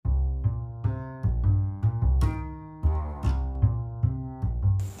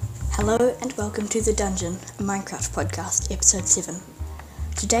Hello and welcome to The Dungeon, a Minecraft podcast, episode 7.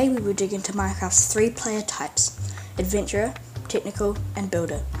 Today we will dig into Minecraft's 3 player types, Adventurer, Technical and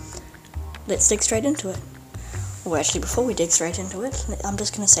Builder. Let's dig straight into it. Well, actually, before we dig straight into it, I'm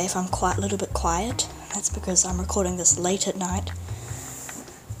just going to say if I'm quite a little bit quiet, that's because I'm recording this late at night.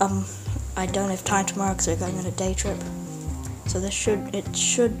 I don't have time tomorrow because we're going on a day trip, so it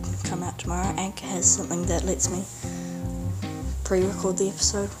should come out tomorrow. Anchor has something that lets me pre-record the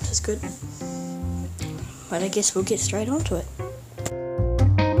episode, which is good. But I guess we'll get straight onto it.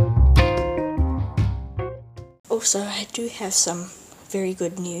 Also, I do have some very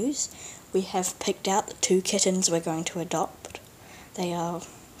good news. We have picked out the 2 kittens we're going to adopt. They are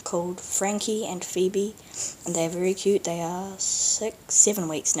called Frankie and Phoebe, and they're very cute. They are 7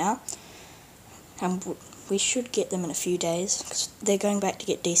 weeks now. And we should get them in a few days, because they're going back to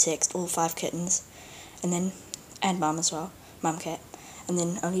get desexed, all 5 kittens, and Mum as well. Mum cat, and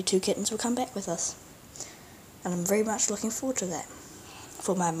then only 2 kittens will come back with us, and I'm very much looking forward to that.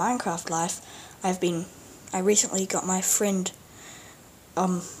 For my Minecraft life, I recently got my friend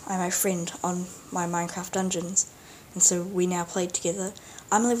on my Minecraft Dungeons, and so we now play together.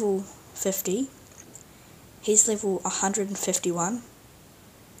 I'm level 50, he's level 151,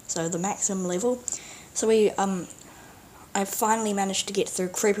 so the maximum level. So I finally managed to get through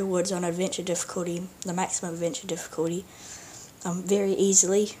Creeper Woods on adventure difficulty, the maximum adventure difficulty, very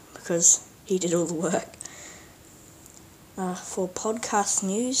easily, because he did all the work. For podcast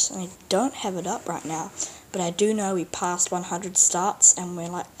news, I don't have it up right now, but I do know we passed 100 starts and we're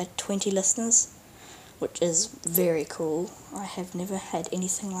like at 20 listeners, which is very cool. I have never had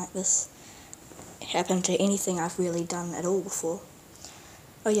anything like this happen to anything I've really done at all before.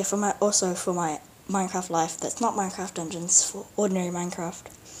 Oh yeah, for my Minecraft life, that's not Minecraft Dungeons, for ordinary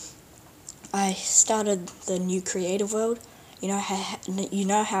Minecraft, I started the new creative world. You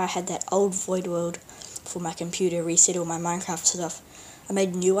know how I had that old void world for my computer, reset all my Minecraft stuff. I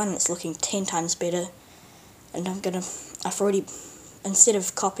made a new one and it's looking 10 times better. And instead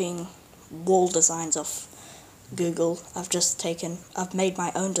of copying wall designs off Google, I've made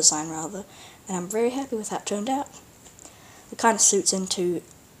my own design rather, and I'm very happy with how it turned out. It kind of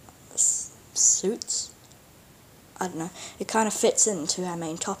it kind of fits into our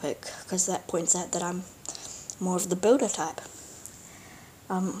main topic, because that points out that I'm more of the builder type.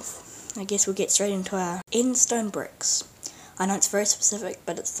 I guess we'll get straight into our endstone bricks. I know it's very specific,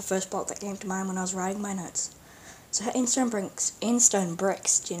 but it's the first block that came to mind when I was writing my notes. So how endstone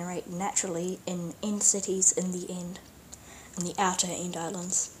bricks generate naturally in end cities in the outer end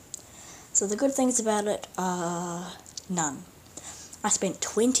islands. So the good things about it are none. I spent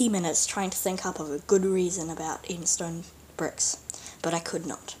 20 minutes trying to think up of a good reason about endstone bricks, but I could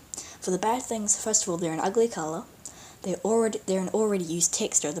not. For the bad things, first of all, they're an ugly colour. They're an already used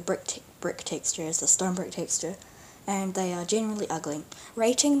texture. The brick texture is the stone brick texture, and they are generally ugly.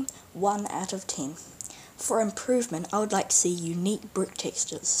 Rating 1 out of 10. For improvement, I would like to see unique brick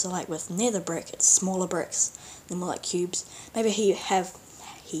textures. So like with nether brick, it's smaller bricks, they're more like cubes. Maybe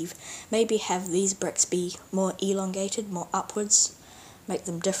have these bricks be more elongated, more upwards, make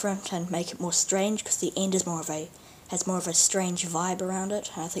them different and make it more strange, because the end is has more of a strange vibe around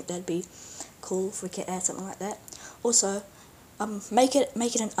it, and I think that'd be cool if we could add something like that. Also, make it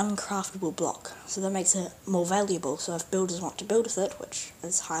an uncraftable block, so that makes it more valuable. So if builders want to build with it, which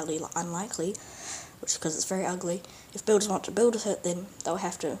is highly unlikely, because it's very ugly, if builders want to build with it, then they'll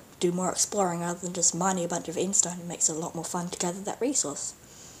have to do more exploring rather than just mining a bunch of endstone. It makes it a lot more fun to gather that resource.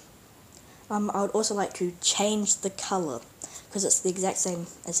 I would also like to change the colour, because it's the exact same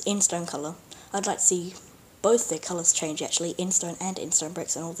as endstone colour. I'd like to see both their colours change, actually, endstone and endstone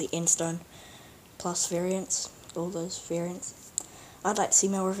bricks, and all the endstone plus variants, all those variants. I'd like to see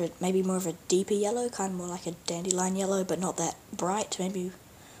maybe more of a deeper yellow, kind of more like a dandelion yellow, but not that bright. Maybe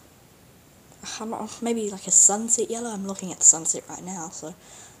like a sunset yellow. I'm looking at the sunset right now, so it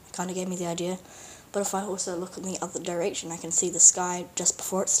kind of gave me the idea. But if I also look in the other direction, I can see the sky just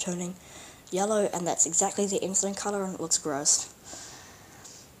before it's turning yellow, and that's exactly the endstone colour, and it looks gross.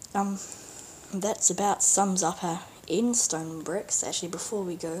 That's about sums up our endstone bricks. Actually, before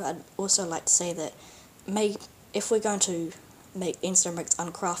we go, I'd also like to say that if we're going to make endstone bricks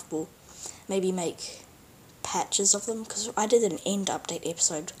uncraftable, maybe make patches of them, because I did an end update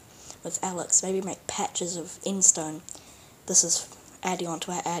episode with Alex. Maybe make patches of endstone. This is adding on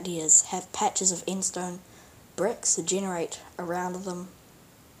to our ideas. Have patches of endstone bricks to generate around the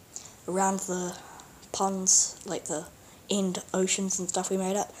ponds, like the end oceans and stuff we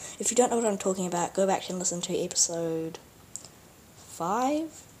made up. If you don't know what I'm talking about, go back and listen to episode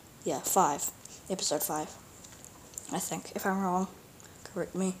 5? Yeah, 5. Episode 5. I think. If I'm wrong,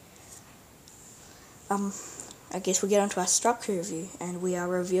 correct me. I guess we get onto our structure review, and we are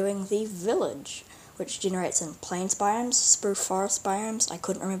reviewing the village, which generates in plains biomes, spruce forest biomes, I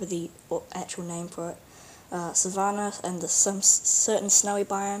couldn't remember the actual name for it, savanna, and some certain snowy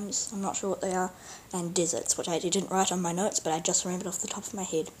biomes, I'm not sure what they are, and deserts, which I actually didn't write on my notes, but I just remembered off the top of my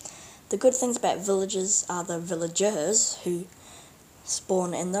head. The good things about villages are the villagers who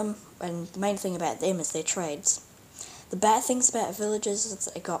spawn in them, and the main thing about them is their trades. The bad things about villages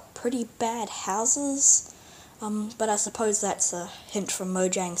is they got pretty bad houses, but I suppose that's a hint from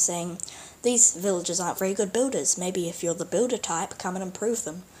Mojang saying, these villagers aren't very good builders, maybe if you're the builder type, come and improve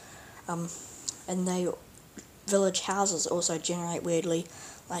them. And village houses also generate weirdly,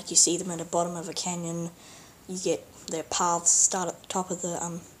 like you see them at the bottom of a canyon, you get their paths start at the top of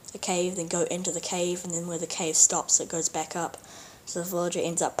the cave, then go into the cave, and then where the cave stops it goes back up. So the villager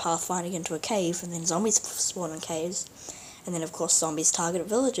ends up pathfinding into a cave, and then zombies spawn in caves. And then of course zombies target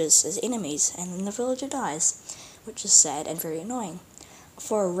villagers as enemies, and then the villager dies, which is sad and very annoying.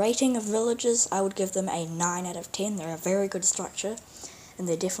 For a rating of villagers, I would give them a 9 out of 10. They're a very good structure, and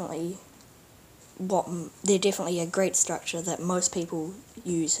they're definitely a great structure that most people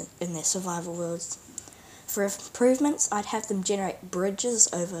use in their survival worlds. For improvements, I'd have them generate bridges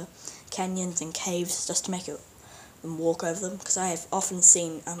over canyons and caves just to make them walk over them, because I have often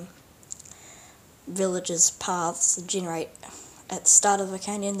seen villagers' paths generate at the start of a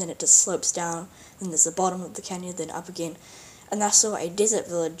canyon, then it just slopes down, then there's the bottom of the canyon, then up again. And I saw a desert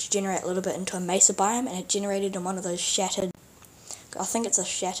village generate a little bit into a mesa biome, and it generated on one of those shattered, I think it's a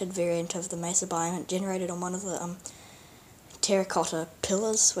shattered variant of the mesa biome, it generated on one of the terracotta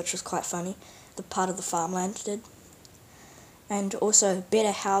pillars, which was quite funny. The part of the farmland did. And also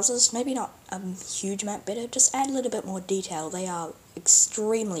better houses, maybe not a huge amount better, just add a little bit more detail. They are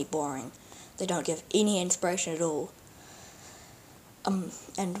extremely boring. They don't give any inspiration at all.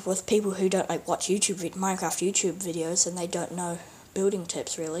 And with people who don't watch Minecraft YouTube videos, and they don't know building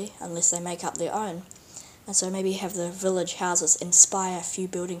tips really, unless they make up their own. And so maybe have the village houses inspire a few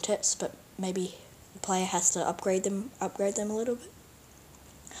building tips, but maybe the player has to upgrade them a little bit.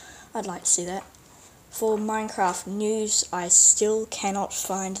 I'd like to see that. For Minecraft news, I still cannot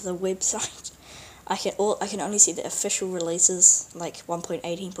find the website. I can only see the official releases, like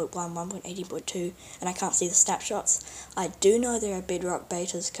 1.18.1, 1.18.2, and I can't see the snapshots. I do know there are Bedrock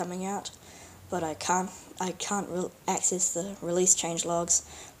betas coming out, but I can't access the release change logs.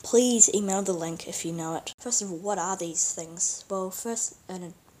 Please email the link if you know it. First of all, what are these things? Well, first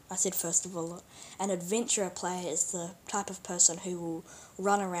of all, an adventurer player is the type of person who will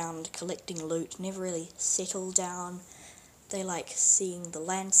run around collecting loot, never really settle down. They like seeing the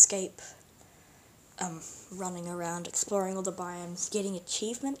landscape, running around, exploring all the biomes, getting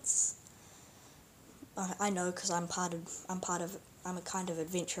achievements. I know because I'm a kind of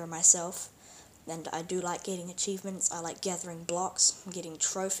adventurer myself, and I do like getting achievements. I like gathering blocks, getting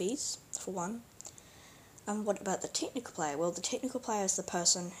trophies, for one. What about the technical player? Well, the technical player is the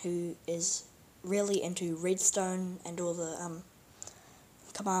person who is really into redstone and all the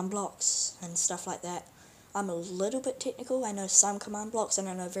command blocks and stuff like that. I'm a little bit technical. I know some command blocks and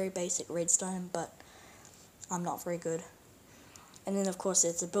I know very basic redstone, but I'm not very good. And then of course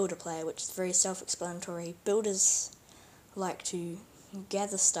there's the builder player, which is very self-explanatory. Builders like to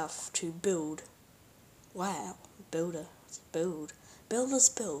gather stuff to build. Wow, builder, build. Builders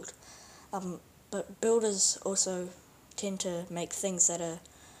build. But builders also tend to make things that are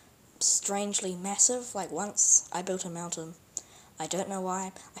strangely massive. Like once I built a mountain. I don't know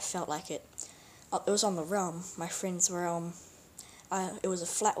why, I felt like it. It was on the realm, my friend's realm. It was a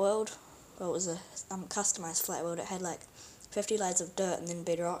flat world. Well, it was a customized flat world. It had like 50 layers of dirt and then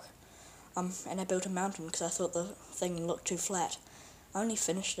bedrock. And I built a mountain because I thought the thing looked too flat. I only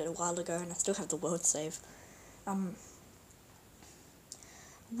finished it a while ago and I still have the world save.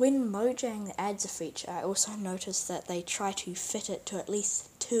 When Mojang adds a feature, I also noticed that they try to fit it to at least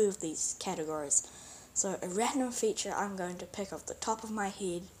 2 of these categories. So a random feature I'm going to pick off the top of my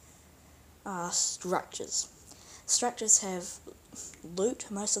head are structures. Structures have loot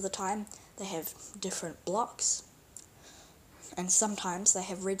most of the time. They have different blocks. And sometimes they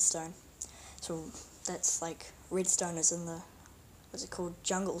have redstone. So that's like redstone is in the, what's it called,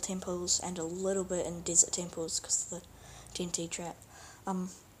 jungle temples and a little bit in desert temples because of the TNT trap.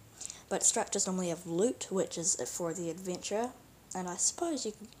 But structures normally have loot, which is for the adventurer, and I suppose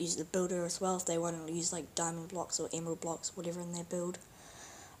you could use the builder as well if they want to use like diamond blocks or emerald blocks, whatever in their build.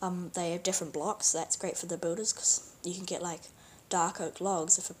 They have different blocks. That's great for the builders because you can get like dark oak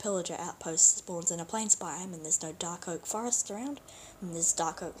logs if a pillager outpost spawns in a plains biome and there's no dark oak forest around, and there's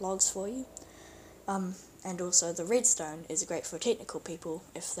dark oak logs for you. And also the redstone is great for technical people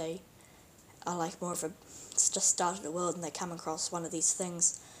if they are like more of a just started a world and they come across one of these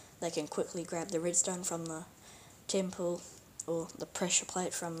things, they can quickly grab the redstone from the temple or the pressure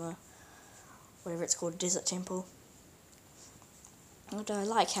plate from the whatever it's called, desert temple. And I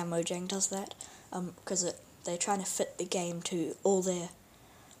like how Mojang does that, because they're trying to fit the game to all their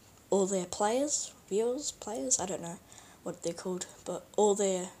players, I don't know what they're called, but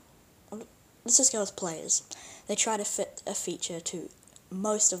let's just go with players. They try to fit a feature to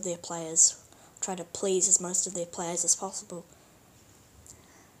most of their players, try to please as most of their players as possible.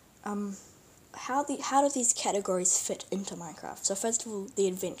 How do these categories fit into Minecraft? So first of all, the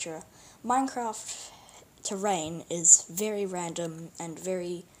adventurer. Minecraft terrain is very random and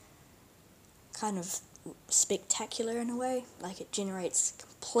very kind of spectacular in a way. Like, it generates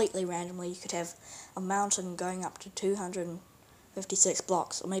completely randomly. You could have a mountain going up to 256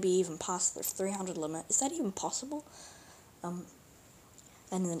 blocks, or maybe even past the 300 limit. Is that even possible? And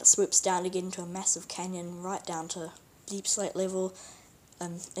then it swoops down again into a massive canyon right down to deep slate level.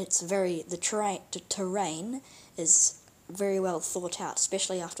 The terrain is very well thought out,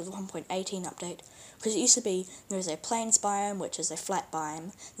 especially after the 1.18 update, because it used to be there's a plains biome, which is a flat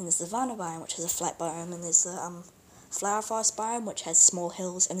biome, then there's the savanna biome, which is a flat biome, and there's the flower forest biome, which has small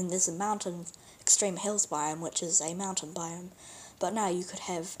hills, and then there's the mountain extreme hills biome, which is a mountain biome. But now you could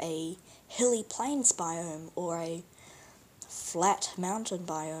have a hilly plains biome or a flat mountain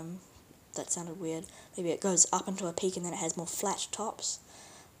biome. That sounded weird. Maybe it goes up into a peak and then it has more flat tops.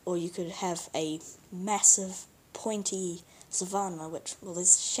 Or you could have a massive pointy savanna,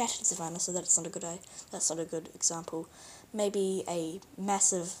 there's shattered savanna, so that's not a good example. Maybe a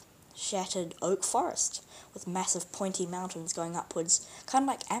massive shattered oak forest with massive pointy mountains going upwards, kind of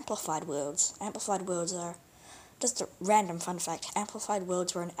like Amplified Worlds. Amplified Worlds are just a random fun fact. Amplified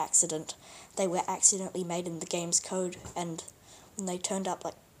Worlds were an accident. They were accidentally made in the game's code, and when they turned up,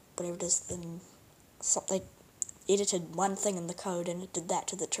 like, whatever it is, then they edited one thing in the code and it did that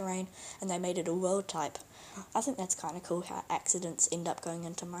to the terrain, and they made it a world type. I think that's kind of cool how accidents end up going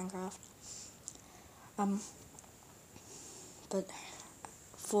into Minecraft. But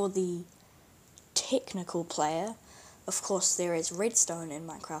for the technical player, of course, there is redstone in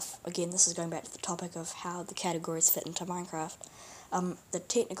Minecraft. Again, this is going back to the topic of how the categories fit into Minecraft. The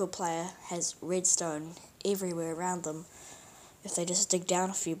technical player has redstone everywhere around them if they just dig down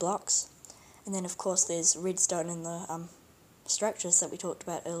a few blocks. And then, of course, there's redstone in the structures that we talked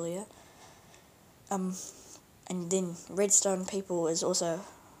about earlier. And then redstone people is also,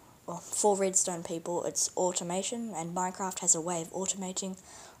 for redstone people, it's automation, and Minecraft has a way of automating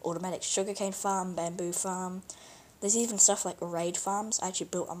automatic sugarcane farm, bamboo farm. There's even stuff like raid farms. I actually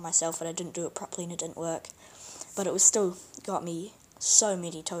built one myself, but I didn't do it properly and it didn't work. But it was still got me so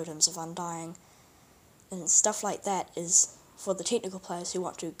many totems of undying. And stuff like that is for the technical players who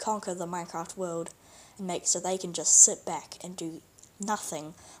want to conquer the Minecraft world and make so they can just sit back and do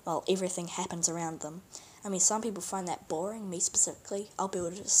nothing while everything happens around them. I mean, some people find that boring, me specifically. I'll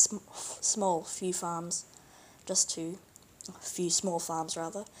build a small few farms, just to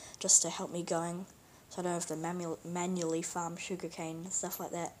help me going, so I don't have to manually farm sugarcane and stuff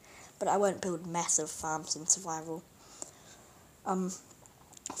like that. But I won't build massive farms in survival.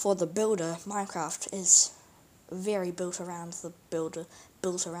 For the builder, Minecraft is very built around the builder,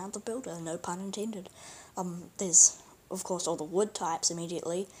 no pun intended. There's, of course, all the wood types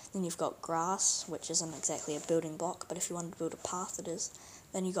immediately. Then you've got grass, which isn't exactly a building block, but if you want to build a path, it is.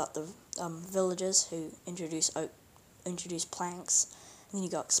 Then you got the villagers who introduce planks. And then you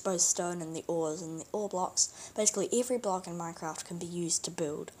got exposed stone and the ores and the ore blocks. Basically, every block in Minecraft can be used to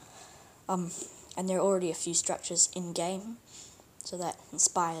build. And there are already a few structures in game, so that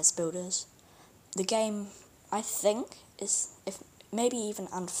inspires builders. The game, I think, is, if maybe even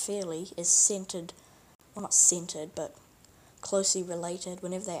unfairly, is centered, well, not centered, but closely related.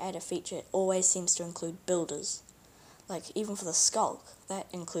 Whenever they add a feature, it always seems to include builders. Like, even for the Skulk, that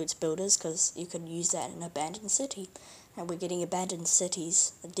includes builders, because you could use that in an abandoned city. And we're getting abandoned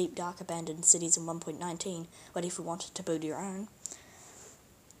cities, the deep, dark abandoned cities in 1.19, but if we wanted to build your own.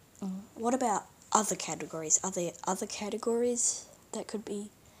 What about other categories? Are there other categories that could be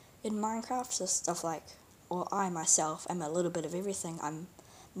in Minecraft? So stuff like, I myself am a little bit of everything. I'm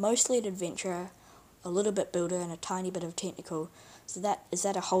mostly an adventurer, a little bit builder, and a tiny bit of technical. So is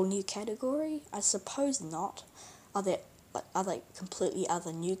that a whole new category? I suppose not. Are there completely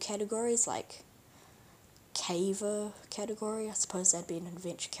other new categories, like caver category? I suppose that'd be an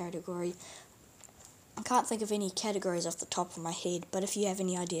adventure category. I can't think of any categories off the top of my head, but if you have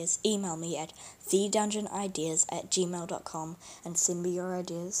any ideas, email me at thedungeonideas@gmail.com and send me your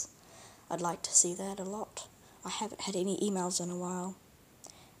ideas. I'd like to see that a lot. I haven't had any emails in a while.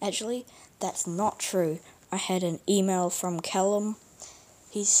 Actually, that's not true. I had an email from Callum.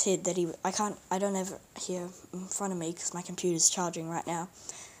 He said that I don't have it here in front of me because my computer's charging right now.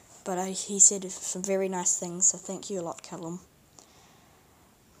 But he said some very nice things, so thank you a lot, Callum.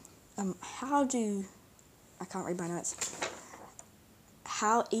 I can't read my notes.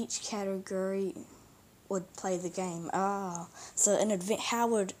 How each category would play the game. So how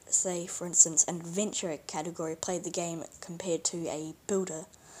would, say, for instance, an adventure category play the game compared to a builder?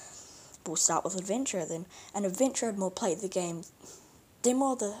 We'll start with adventure then. An adventurer would more play the game.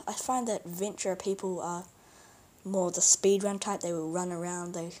 I find that adventure people are more the speedrun type. They will run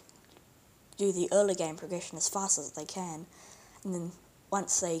around, they do the early game progression as fast as they can, and then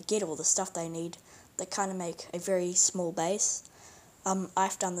once they get all the stuff they need, they kind of make a very small base.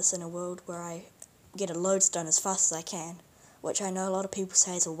 I've done this in a world where I get a lodestone as fast as I can, which I know a lot of people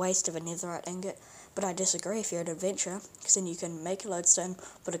say is a waste of a netherite ingot, but I disagree if you're an adventurer, because then you can make a lodestone,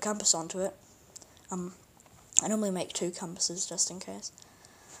 put a compass onto it. I normally make 2 compasses just in case.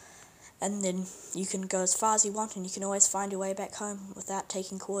 And then you can go as far as you want, and you can always find your way back home without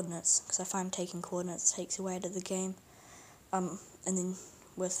taking coordinates, because I find taking coordinates takes you away out of the game. And then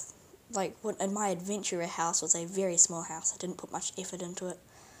in my adventurer house was a very small house. I didn't put much effort into it,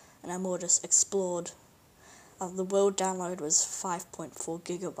 and I more just explored. The world download was 5.4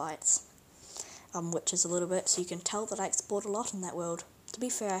 gigabytes, which is a little bit, so you can tell that I explored a lot in that world. To be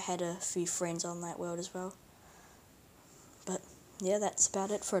fair, I had a few friends on that world as well. But yeah, that's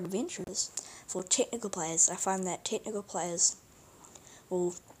about it for adventurers. For technical players, I find that technical players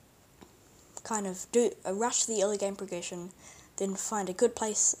will kind of rush the early game progression, then find a good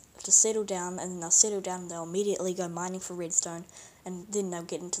place to settle down, and then they'll settle down and they'll immediately go mining for redstone, and then they'll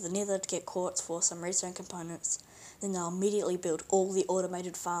get into the nether to get quartz for some redstone components. Then they'll immediately build all the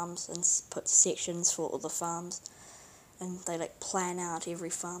automated farms and put sections for all the farms, and they plan out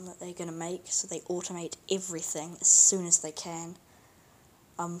every farm that they're going to make, so they automate everything as soon as they can.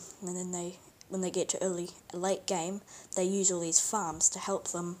 And then when they get to late game, they use all these farms to help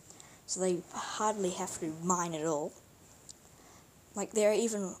them, so they hardly have to mine at all. There are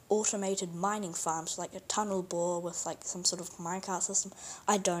even automated mining farms, like a tunnel bore with some sort of minecart system.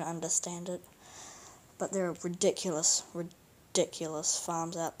 I don't understand it, but there are ridiculous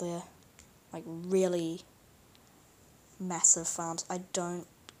farms out there, really massive farms. I don't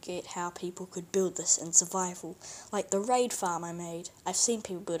get how people could build this in survival. The raid farm I made, I've seen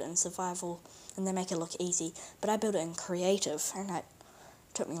people build it in survival and they make it look easy, but I built it in creative, and it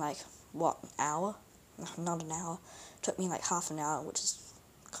took me an hour? No, not an hour. It took me half an hour, which is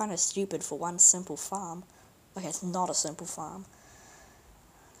kind of stupid for one simple farm. Okay, it's not a simple farm.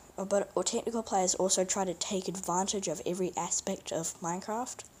 But technical players also try to take advantage of every aspect of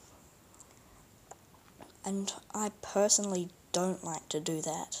Minecraft, and I personally don't like to do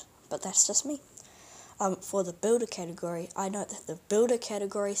that, but that's just me. For the builder category, I note that the builder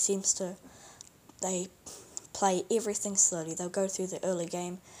category they play everything slowly. They'll go through the early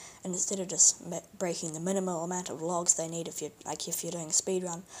game, and instead of just breaking the minimal amount of logs they need, if you're doing a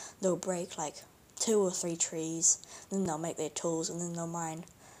speedrun, they'll break 2 or 3 trees, then they'll make their tools, and then they'll mine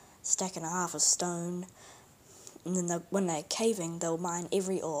a stack and a half of stone, and then when they're caving, they'll mine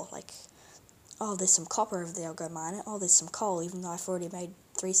every ore. There's some copper over there, I'll go mine it. There's some coal, even though I've already made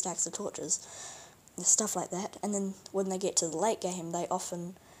 3 stacks of torches. And stuff like that. And then when they get to the late game, they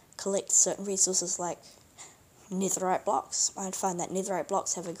often collect certain resources like netherite blocks. I find that netherite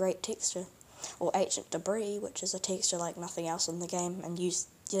blocks have a great texture. Or ancient debris, which is a texture like nothing else in the game, and use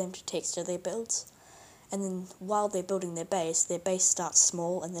them to texture their builds. And then while they're building their base starts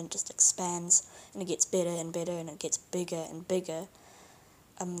small and then just expands, and it gets better and better, and it gets bigger and bigger.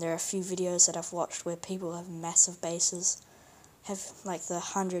 There are a few videos that I've watched where people have massive bases, have the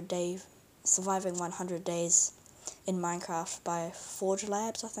surviving 100 days in Minecraft by Forge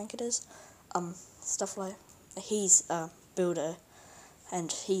Labs, I think it is. He's a builder,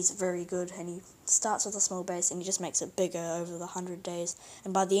 and he's very good, and he starts with a small base and he just makes it bigger over the 100 days,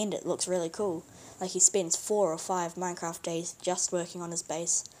 and by the end it looks really cool. He spends 4 or 5 Minecraft days just working on his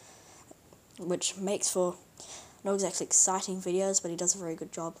base, which makes for not exactly exciting videos, but he does a very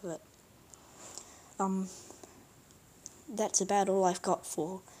good job of it. That's about all I've got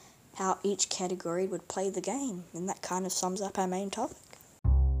for how each category would play the game, and that kind of sums up our main topic.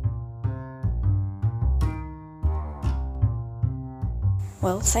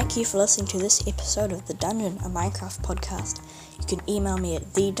 Well, thank you for listening to this episode of The Dungeon, a Minecraft podcast. You can email me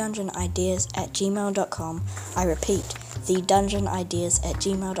at thedungeonideas@gmail.com. I repeat,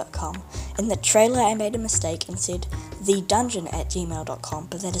 thedungeonideas@gmail.com. In the trailer I made a mistake and said thedungeon@gmail.com,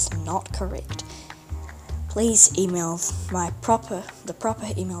 but that is not correct. please email the proper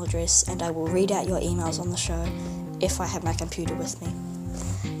email address, and I will read out your emails on the show if I have my computer with me.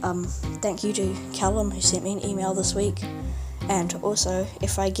 Thank you to Callum, who sent me an email this week, and also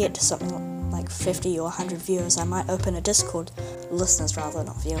if I get something like 50 or 100 viewers, I might open a Discord, listeners rather,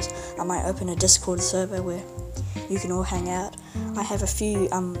 not viewers. I might open a Discord server where you can all hang out. I have a few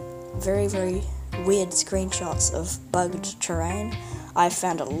very, very weird screenshots of bugged terrain. I've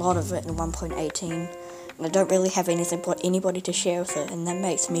found a lot of it in 1.18, and I don't really have anything but anybody to share with it, and that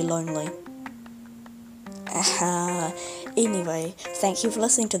makes me lonely. Anyway, thank you for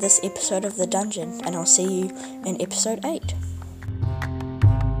listening to this episode of The Dungeon, and I'll see you in episode 8.